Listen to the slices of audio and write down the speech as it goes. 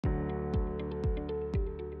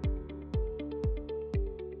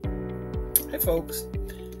Hi folks.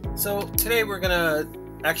 So today we're gonna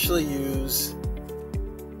actually use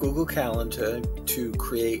Google Calendar to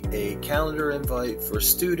create a calendar invite for a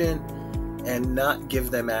student and not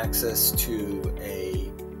give them access to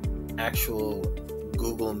a actual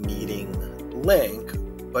Google Meeting link,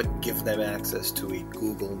 but give them access to a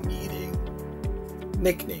Google Meeting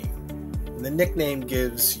nickname. And the nickname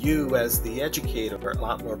gives you as the educator a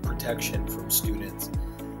lot more protection from students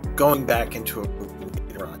going back into a Google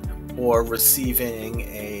Meeting run or receiving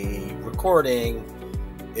a recording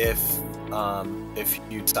if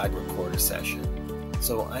you decide to record a session.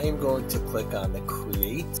 So I am going to click on the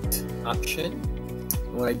create option.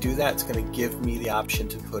 When I do that, it's going to give me the option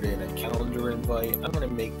to put in a calendar invite. I'm going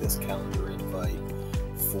to make this calendar invite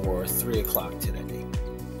for 3 o'clock today.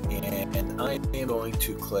 And I am going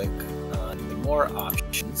to click on the more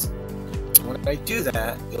options. When I do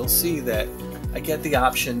that, you'll see that I get the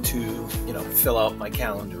option to, fill out my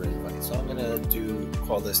calendar invite. So I'm going to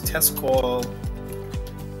call this test call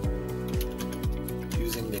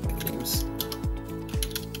using nicknames.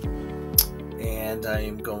 And I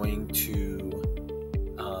am going to,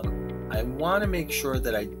 I want to make sure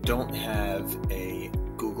that I don't have a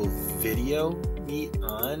Google Video Meet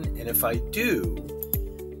on. And if I do,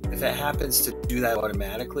 if it happens to do that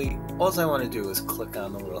automatically, all I want to do is click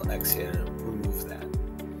on the little X here and remove that.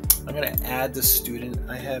 I'm going to add the student.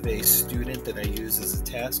 I have a student that I use as a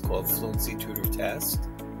task called Fluency Tutor Test.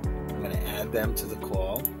 I'm going to add them to the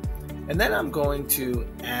call. And then I'm going to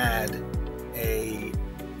add a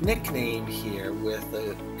nickname here with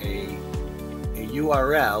a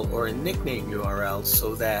URL or a nickname URL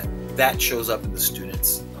so that shows up in the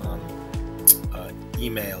student's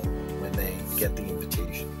email when they get the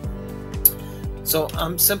invitation. So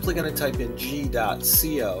I'm simply going to type in g.co/meet/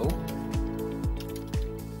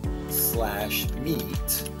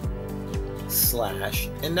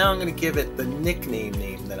 and now I'm going to give it the nickname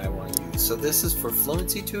name that I want to use. So this is for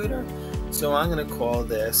Fluency Tutor, so I'm going to call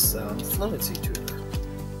this Fluency Tutor,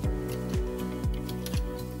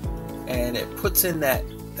 and it puts in that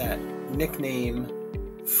nickname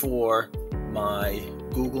for my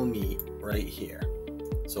Google Meet right here.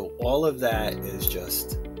 So all of that is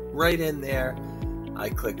just right in there. I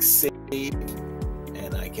click save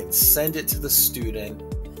and I can send it to the student,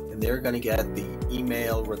 and they're going to get the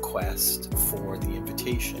email request for the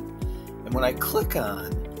invitation. And when I click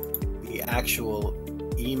on the actual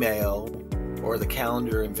email or the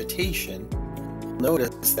calendar invitation,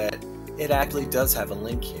 notice that it actually does have a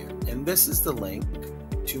link here. And this is the link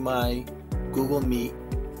to my Google Meet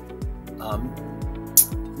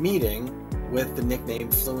meeting with the nickname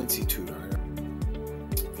Fluency Tutor.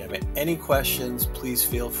 If you have any questions, please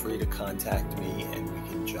feel free to contact me and we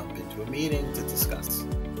can jump into a meeting to discuss.